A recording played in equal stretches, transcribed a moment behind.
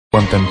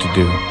want them to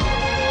do.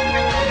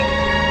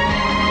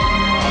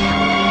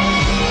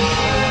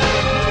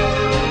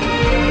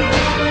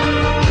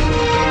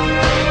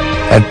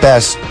 At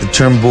best, the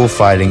term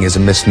bullfighting is a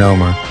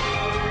misnomer,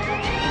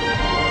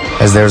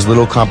 as there is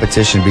little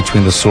competition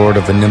between the sword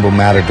of a nimble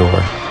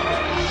matador,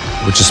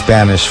 which is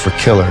Spanish for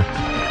killer,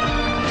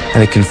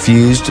 and a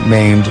confused,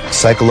 maimed,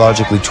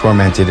 psychologically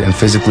tormented, and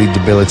physically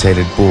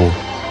debilitated bull.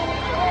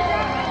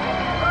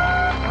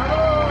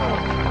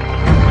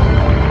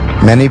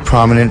 Many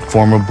prominent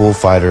former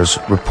bullfighters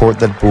report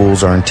that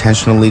bulls are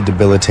intentionally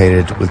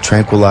debilitated with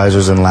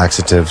tranquilizers and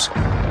laxatives,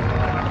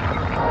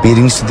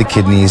 beatings to the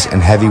kidneys,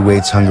 and heavy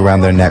weights hung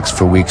around their necks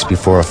for weeks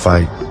before a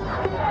fight.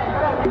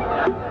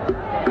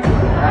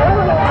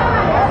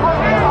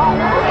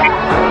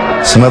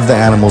 Some of the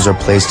animals are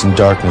placed in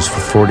darkness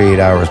for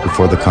 48 hours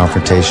before the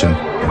confrontation,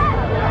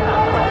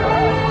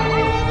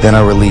 then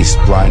are released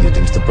blinded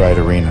into the bright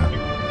arena.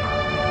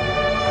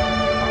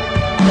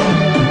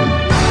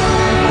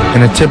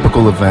 In a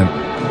typical event,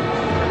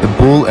 the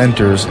bull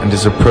enters and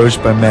is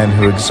approached by men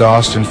who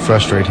exhaust and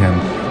frustrate him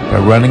by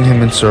running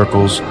him in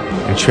circles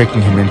and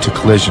tricking him into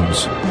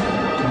collisions.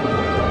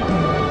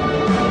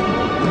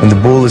 When the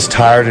bull is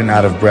tired and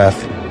out of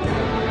breath,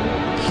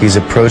 he is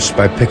approached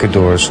by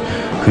picadors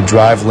who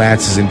drive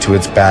lances into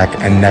its back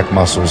and neck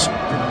muscles,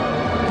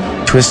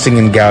 twisting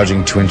and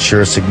gouging to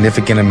ensure a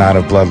significant amount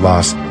of blood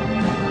loss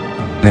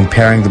and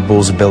impairing the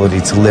bull's ability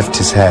to lift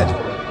his head.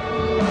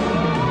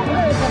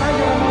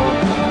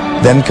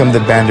 Then come the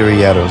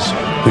banderilleros,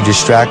 who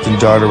distract and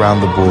dart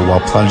around the bull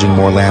while plunging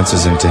more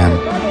lances into him.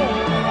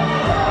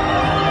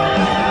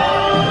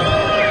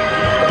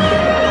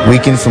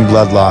 Weakened from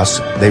blood loss,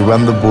 they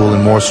run the bull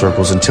in more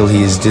circles until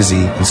he is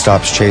dizzy and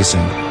stops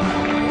chasing.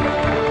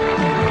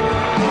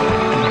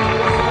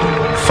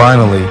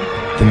 Finally,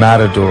 the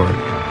matador,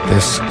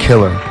 this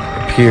killer,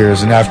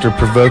 appears and after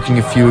provoking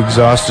a few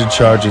exhausted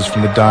charges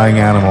from the dying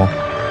animal,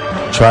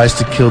 tries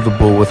to kill the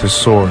bull with his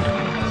sword.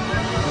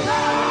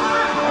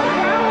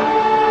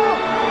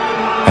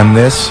 And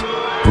this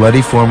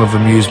bloody form of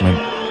amusement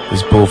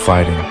is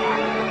bullfighting.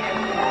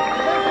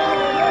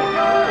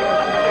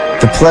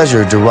 The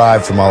pleasure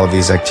derived from all of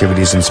these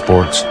activities and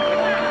sports,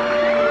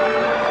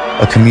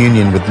 a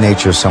communion with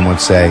nature, some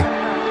would say,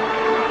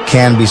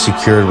 can be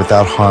secured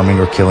without harming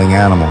or killing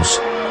animals.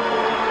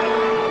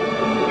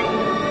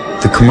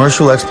 The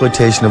commercial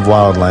exploitation of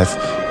wildlife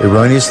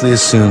erroneously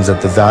assumes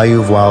that the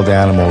value of wild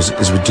animals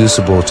is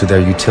reducible to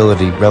their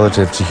utility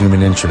relative to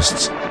human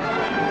interests,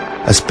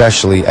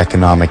 especially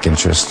economic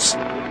interests.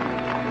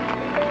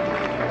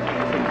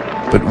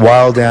 But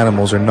wild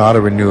animals are not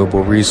a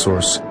renewable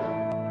resource,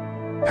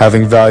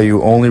 having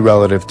value only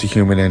relative to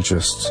human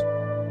interests.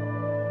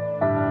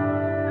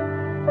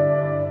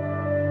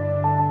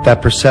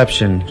 That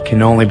perception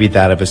can only be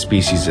that of a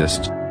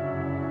speciesist.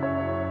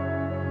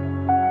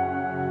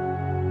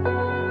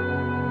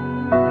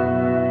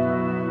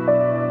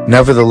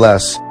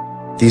 Nevertheless,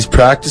 these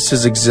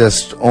practices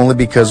exist only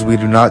because we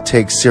do not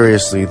take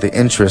seriously the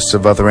interests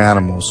of other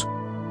animals.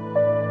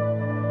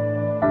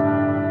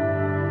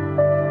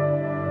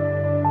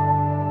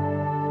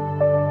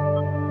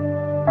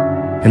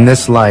 In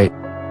this light,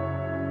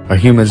 are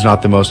humans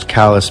not the most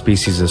callous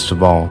speciesist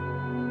of all?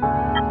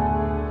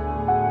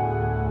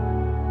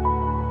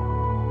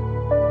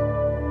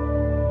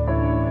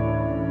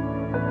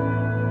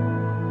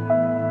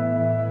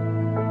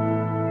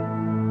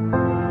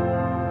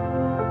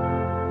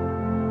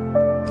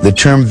 The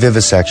term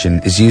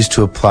vivisection is used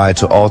to apply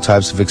to all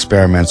types of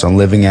experiments on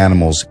living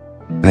animals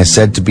and is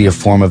said to be a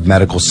form of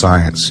medical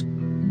science.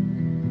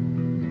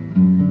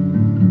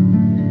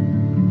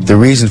 The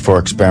reason for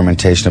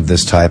experimentation of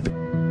this type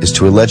is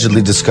to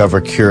allegedly discover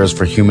cures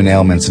for human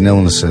ailments and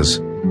illnesses.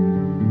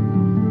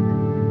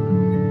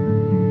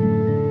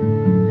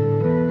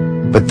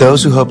 But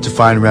those who hope to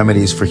find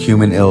remedies for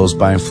human ills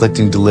by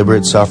inflicting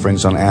deliberate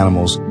sufferings on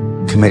animals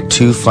commit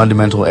two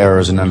fundamental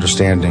errors in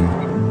understanding.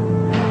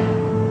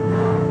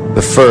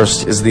 The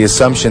first is the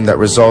assumption that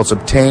results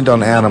obtained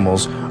on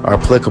animals are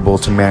applicable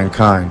to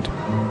mankind.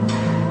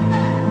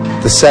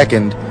 The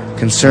second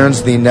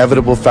concerns the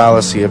inevitable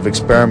fallacy of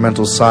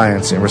experimental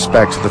science in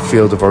respect to the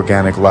field of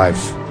organic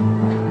life.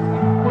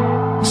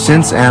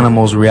 Since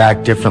animals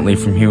react differently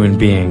from human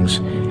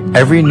beings,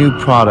 every new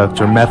product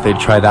or method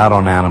tried out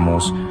on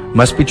animals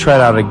must be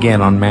tried out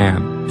again on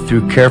man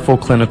through careful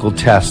clinical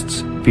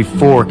tests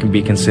before it can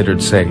be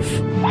considered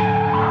safe.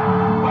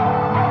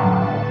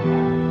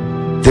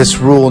 This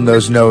rule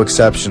knows no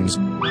exceptions.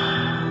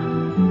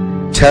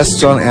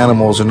 Tests on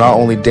animals are not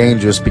only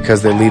dangerous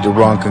because they lead to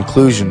wrong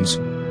conclusions,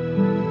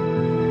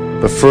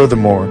 but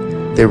furthermore,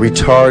 they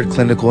retard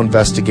clinical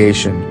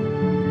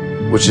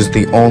investigation, which is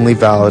the only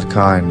valid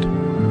kind.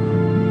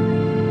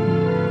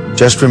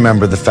 Just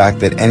remember the fact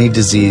that any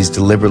disease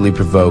deliberately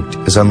provoked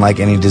is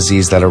unlike any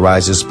disease that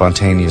arises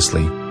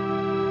spontaneously.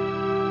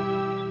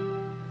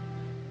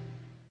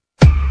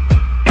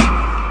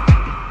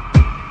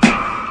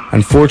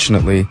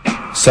 Unfortunately,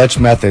 such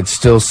methods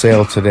still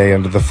sail today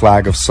under the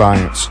flag of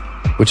science,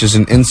 which is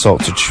an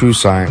insult to true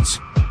science,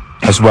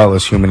 as well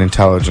as human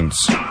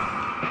intelligence.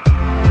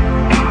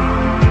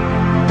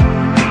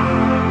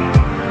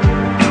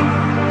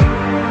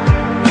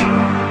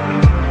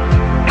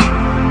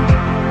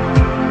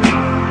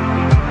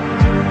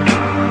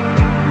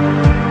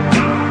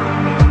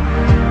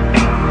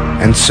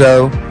 And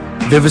so,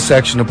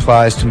 vivisection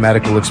applies to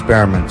medical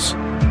experiments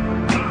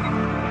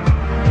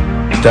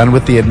done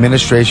with the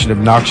administration of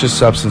noxious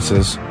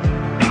substances,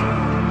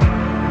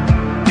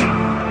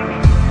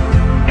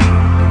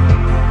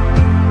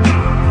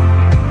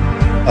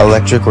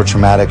 electric or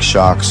traumatic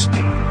shocks,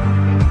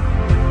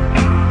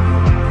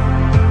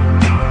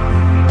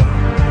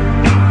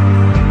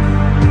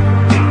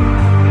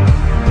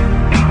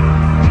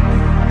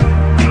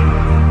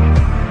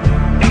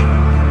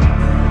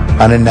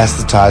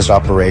 unanesthetized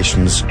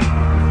operations,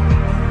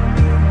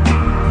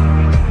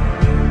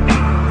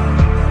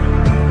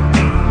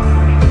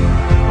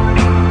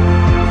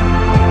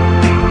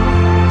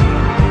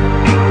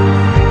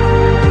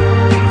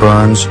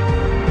 burns,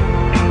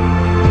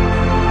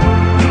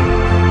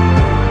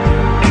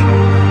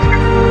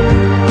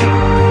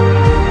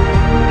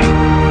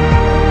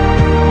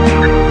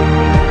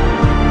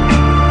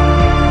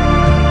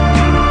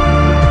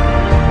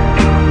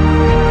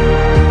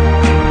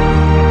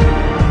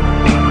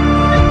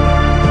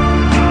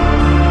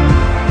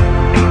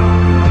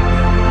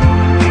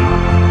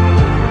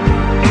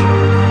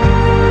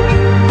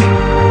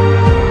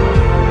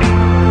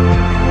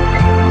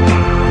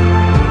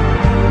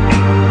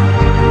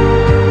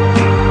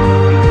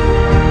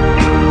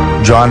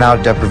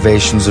 drawn-out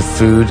deprivations of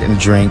food and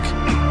drink,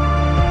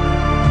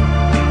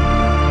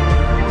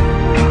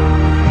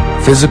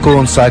 physical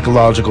and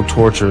psychological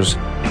tortures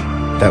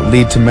that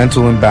lead to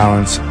mental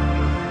imbalance,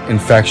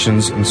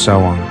 infections, and so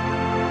on.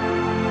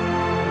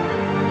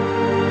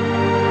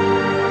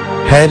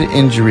 Head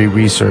injury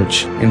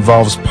research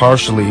involves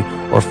partially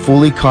or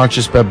fully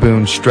conscious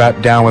baboons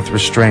strapped down with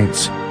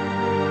restraints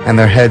and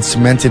their heads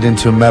cemented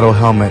into a metal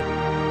helmet,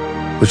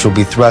 which will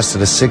be thrust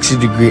at a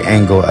 60-degree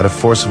angle at a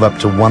force of up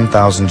to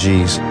 1,000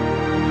 Gs.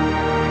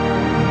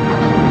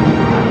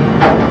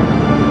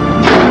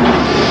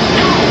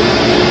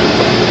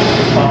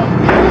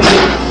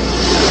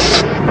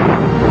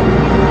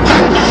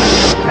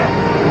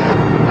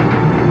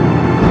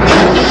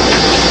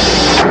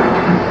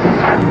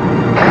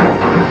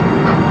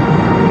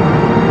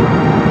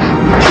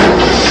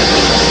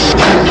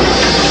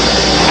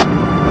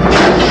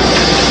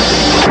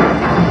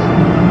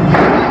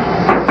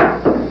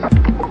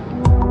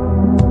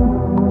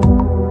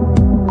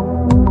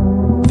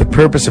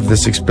 The purpose of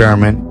this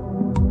experiment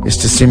is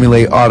to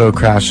simulate auto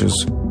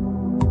crashes,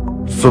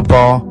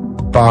 football,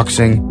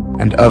 boxing,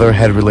 and other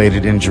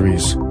head-related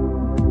injuries.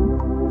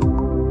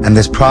 And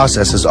this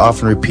process is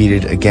often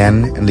repeated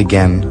again and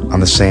again on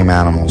the same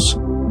animals.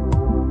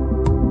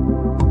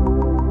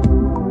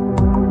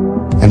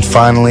 And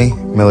finally,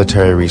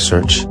 military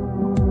research.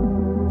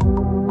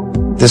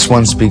 This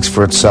one speaks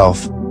for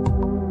itself.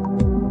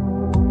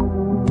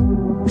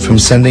 From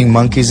sending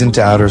monkeys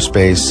into outer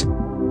space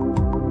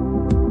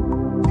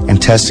and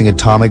testing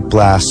atomic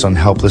blasts on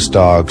helpless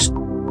dogs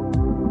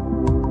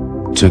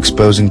to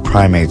exposing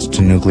primates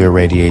to nuclear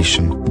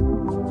radiation.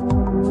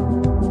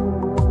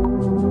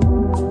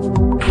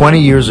 20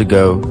 years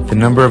ago, the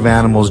number of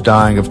animals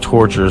dying of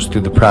tortures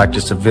through the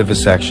practice of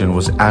vivisection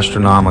was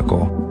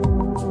astronomical,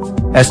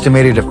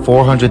 estimated at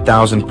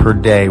 400,000 per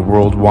day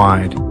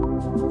worldwide,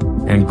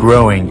 and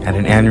growing at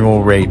an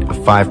annual rate of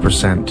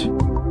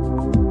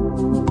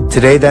 5%.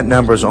 Today that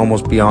number is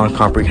almost beyond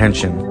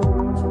comprehension.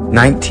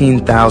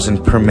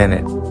 19,000 per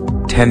minute,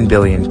 10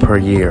 billion per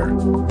year.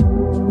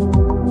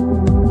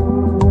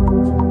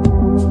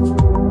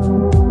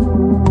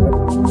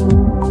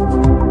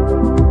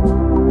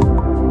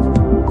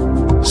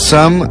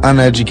 Some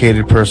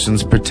uneducated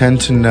persons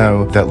pretend to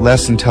know that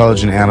less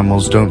intelligent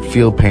animals don't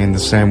feel pain the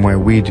same way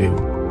we do.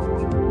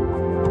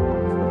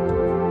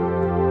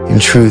 In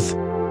truth,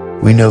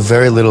 we know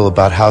very little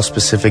about how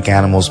specific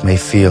animals may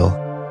feel,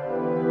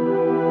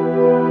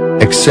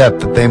 except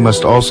that they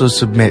must also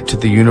submit to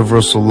the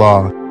universal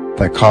law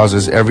that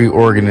causes every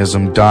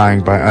organism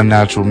dying by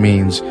unnatural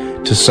means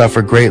to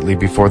suffer greatly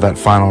before that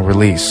final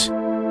release.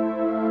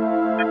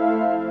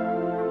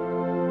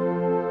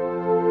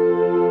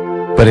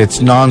 But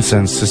it's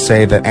nonsense to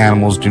say that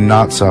animals do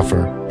not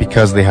suffer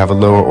because they have a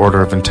lower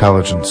order of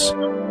intelligence.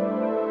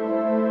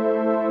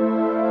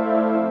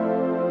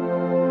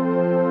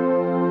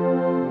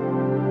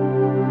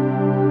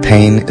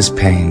 Pain is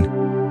pain,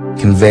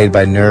 conveyed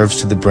by nerves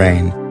to the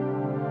brain,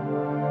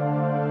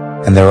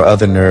 and there are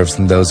other nerves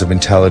than those of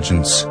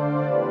intelligence.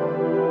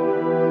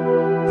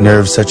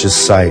 Nerves such as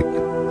sight,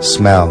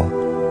 smell,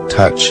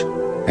 touch,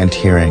 and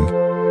hearing.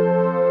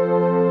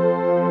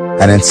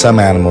 And in some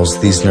animals,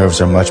 these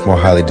nerves are much more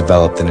highly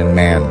developed than in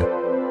man.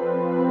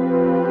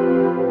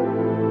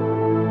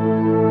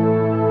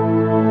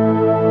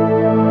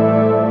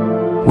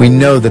 We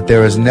know that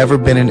there has never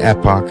been an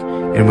epoch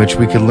in which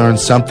we could learn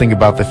something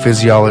about the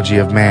physiology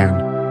of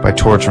man by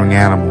torturing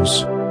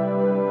animals.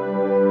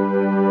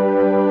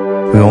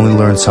 We only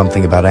learn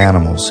something about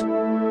animals.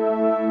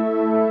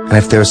 And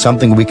if there is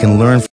something we can learn